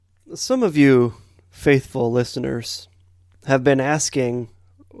Some of you faithful listeners have been asking,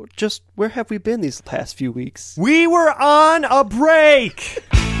 just where have we been these past few weeks? We were on a break.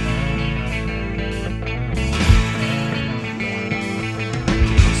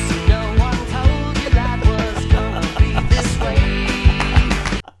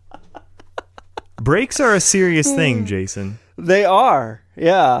 Breaks are a serious thing, Jason. They are,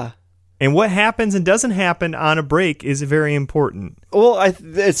 yeah. And what happens and doesn't happen on a break is very important. Well,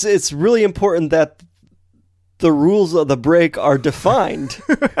 it's really important that the rules of the break are defined.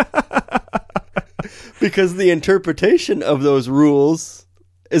 Because the interpretation of those rules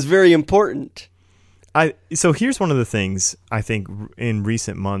is very important. So here's one of the things I think in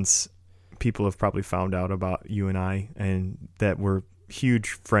recent months people have probably found out about you and I, and that we're huge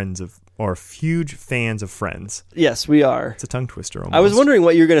fans of Friends. Yes, we are. It's a tongue twister almost. I was wondering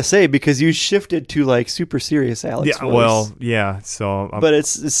what you were going to say because you shifted to like super serious Alex Yeah, voice. well, yeah. So, but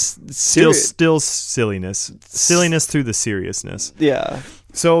it's still silliness through the seriousness. Yeah.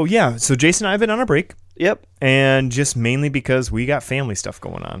 So Jason and I have been on a break. Yep. And just mainly because we got family stuff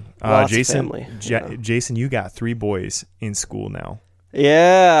going on. Lots Jason, of family. Jason, you got 3 boys in school now.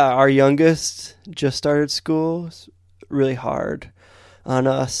 Yeah, our youngest just started school. It's really hard on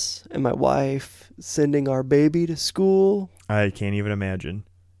us and my wife sending our baby to school. I can't even imagine.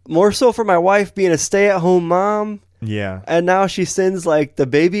 More so for my wife being a stay-at-home mom. Yeah. And now she sends like the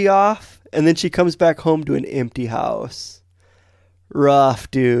baby off and then she comes back home to an empty house. Rough,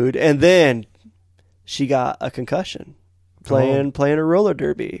 dude. And then she got a concussion playing a roller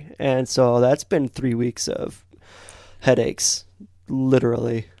derby. And so that's been 3 weeks of headaches,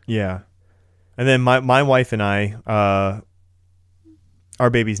 literally. Yeah. And then my wife and I, our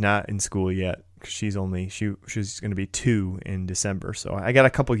baby's not in school yet. She's going to be 2 in December. So I got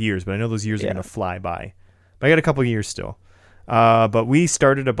a couple years, but I know those years are going to fly by. But I got a couple years still. But we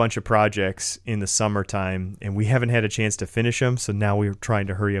started a bunch of projects in the summertime, and we haven't had a chance to finish them. So now we're trying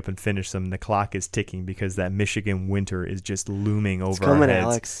to hurry up and finish them. The clock is ticking because that Michigan winter is just looming over our heads. It's coming,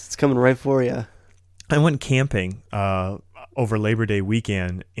 Alex. It's coming right for you. I went camping over Labor Day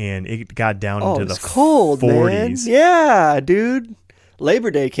weekend, and it got down into the cold, 40s. Man. Yeah, dude.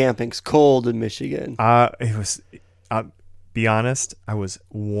 Labor Day camping's cold in Michigan. It was... be honest, I was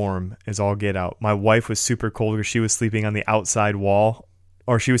warm as all get out. My wife was super cold because she was sleeping on the outside wall,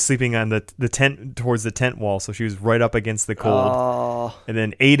 or she was sleeping on the tent towards the tent wall, so she was right up against the cold. Oh. And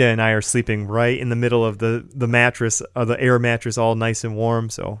then Ada and I are sleeping right in the middle of the mattress, the air mattress, all nice and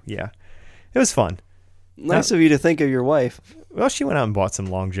warm. So yeah, it was fun. Nice of you to think of your wife. Well, she went out and bought some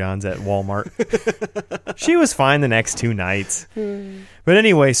Long Johns at Walmart. She was fine the next 2 nights. But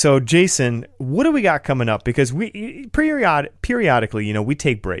anyway, so Jason, what do we got coming up? Because we periodically, we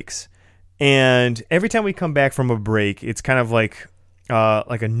take breaks. And every time we come back from a break, it's kind of like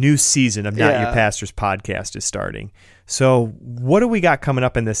a new season of Not Your Pastor's podcast is starting. So what do we got coming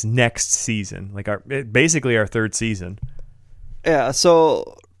up in this next season? Like basically our 3rd season. Yeah,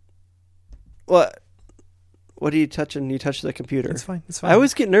 so what are you touching? You touch the computer. It's fine. I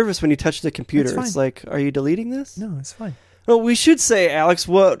always get nervous when you touch the computer. It's fine. It's like, are you deleting this? No, it's fine. Well, we should say, Alex,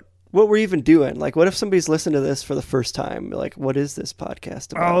 what we're even doing. Like, what if somebody's listening to this for the first time? Like, what is this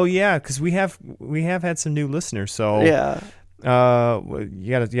podcast about? Oh yeah, because we have had some new listeners. So yeah, you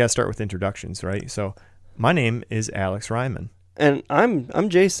gotta start with introductions, right? So my name is Alex Ryman, and I'm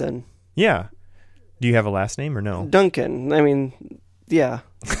Jason. Yeah. Do you have a last name or no? Duncan. I mean, yeah.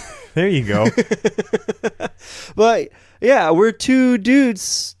 There you go. But yeah, we're 2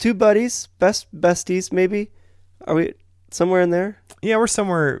 dudes, 2 buddies, besties maybe. Are we somewhere in there? Yeah, we're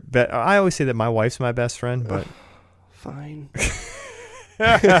somewhere. I always say that my wife's my best friend, but fine.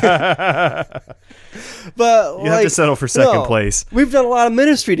 But you have to settle for second place. We've done a lot of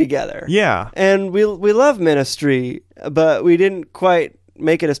ministry together. Yeah, and we love ministry, but we didn't quite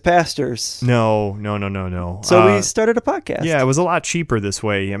make it as pastors. No. So we started a podcast. Yeah, it was a lot cheaper this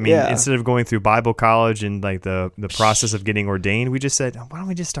way. I mean, instead of going through Bible college and like the process of getting ordained, we just said, why don't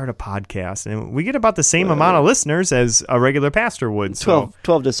we just start a podcast? And we get about the same amount of listeners as a regular pastor would. 12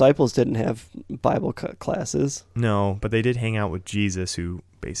 disciples didn't have Bible classes. No, but they did hang out with Jesus, who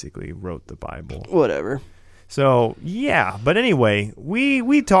basically wrote the Bible. Whatever. So, yeah. But anyway,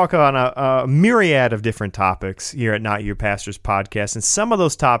 we talk on a myriad of different topics here at Not Your Pastor's podcast. And some of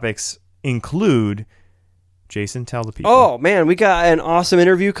those topics include... Jason, tell the people. Oh, man. We got an awesome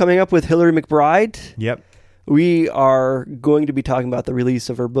interview coming up with Hillary McBride. Yep. We are going to be talking about the release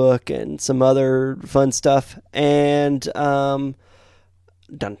of her book and some other fun stuff. And, dun,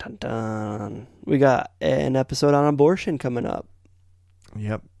 dun, dun. We got an episode on abortion coming up.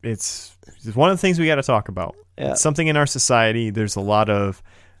 Yep. It's one of the things we got to talk about. Yeah. It's something in our society. There's a lot of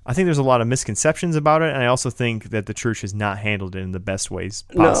I think there's a lot of misconceptions about it, and I also think that the church has not handled it in the best ways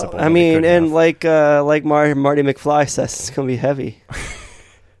possible. No, I mean, and like Marty McFly says, it's gonna be heavy.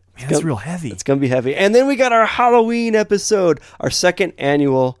 Man, that's real heavy. It's gonna be heavy. And then we got our Halloween episode, our second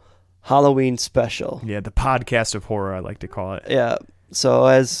annual Halloween special. Yeah, the podcast of horror, I like to call it. Yeah. So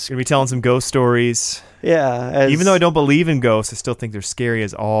gonna be telling some ghost stories. Yeah. Even though I don't believe in ghosts, I still think they're scary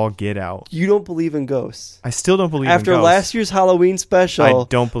as all get out. You don't believe in ghosts. I still don't believe in ghosts. After last year's Halloween special, I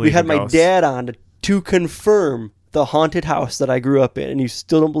don't believe we had in my ghosts. dad on to confirm the haunted house that I grew up in, and you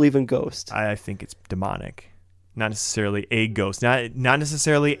still don't believe in ghosts. I think it's demonic. Not necessarily a ghost. Not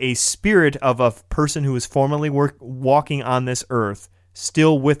necessarily a spirit of a person who was formerly walking on this earth,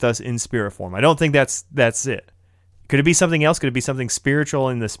 still with us in spirit form. I don't think that's it. Could it be something else? Could it be something spiritual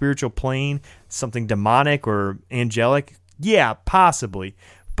in the spiritual plane? Something demonic or angelic? Yeah, possibly.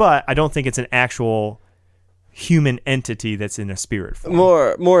 But I don't think it's an actual human entity that's in a spirit form.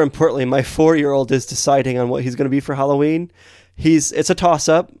 More importantly, my 4-year-old is deciding on what he's going to be for Halloween. It's a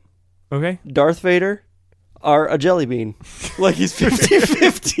toss-up. Okay. Darth Vader or a jelly bean. Like he's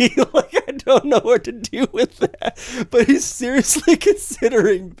 50-50. Like I don't know what to do with that. But he's seriously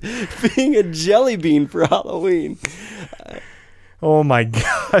considering being a jelly bean for Halloween. Oh my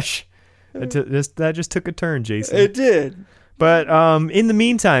gosh. That just took a turn, Jason. It did. But in the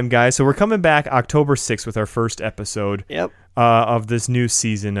meantime, guys, so we're coming back October 6th with our first episode of this new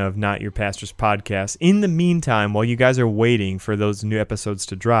season of Not Your Pastor's Podcast. In the meantime, while you guys are waiting for those new episodes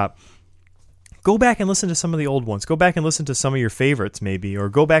to drop, go back and listen to some of the old ones. Go back and listen to some of your favorites, maybe, or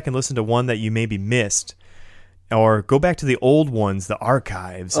go back and listen to one that you maybe missed. Or go back to the old ones, the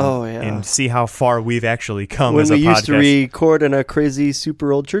archives, and see how far we've actually come as a podcast. When we used to record in a crazy,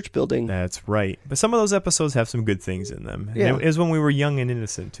 super old church building. That's right. But some of those episodes have some good things in them. Yeah. It was when we were young and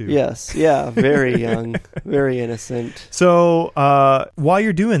innocent, too. Yes. Yeah. Very young. Very innocent. So while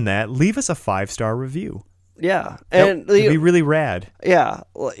you're doing that, leave us a 5-star review. Yeah. And it'd be really rad. Yeah.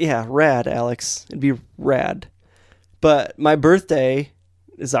 Yeah. Rad, Alex. It'd be rad. But my birthday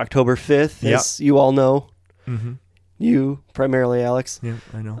is October 5th, as you all know. Mm-hmm. You primarily, Alex. Yeah,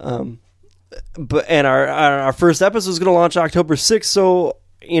 I know. But our first episode is going to launch October 6th. So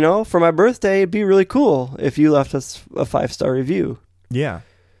for my birthday, it'd be really cool if you left us a 5-star review. Yeah.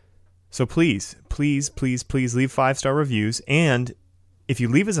 So please leave 5-star reviews, and if you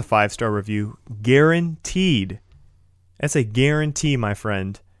leave us a 5-star review, guaranteed. That's a guarantee, my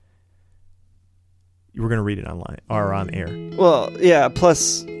friend. We're going to read it online or on air. Well, yeah.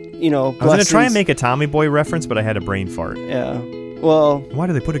 Plus. I was going to try and make a Tommy Boy reference, but I had a brain fart. Yeah. Well, why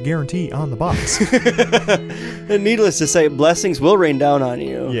do they put a guarantee on the box? And needless to say, blessings will rain down on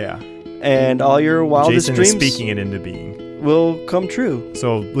you. Yeah. And all your wildest Jason dreams is speaking it into being. Will come true.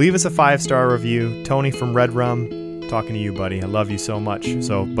 So leave us a 5-star review. Tony from Red Rum, talking to you, buddy. I love you so much.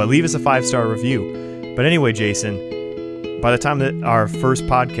 But leave us a 5-star review. But anyway, Jason, by the time that our first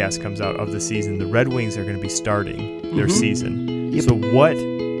podcast comes out of the season, the Red Wings are going to be starting their season. Yep. So what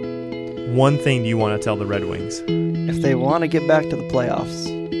one thing do you want to tell the Red Wings? If they want to get back to the playoffs,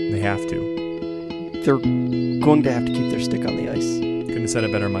 they have to. They're going to have to keep their stick on the ice. Couldn't have said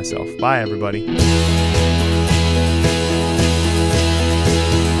it better myself. Bye, everybody.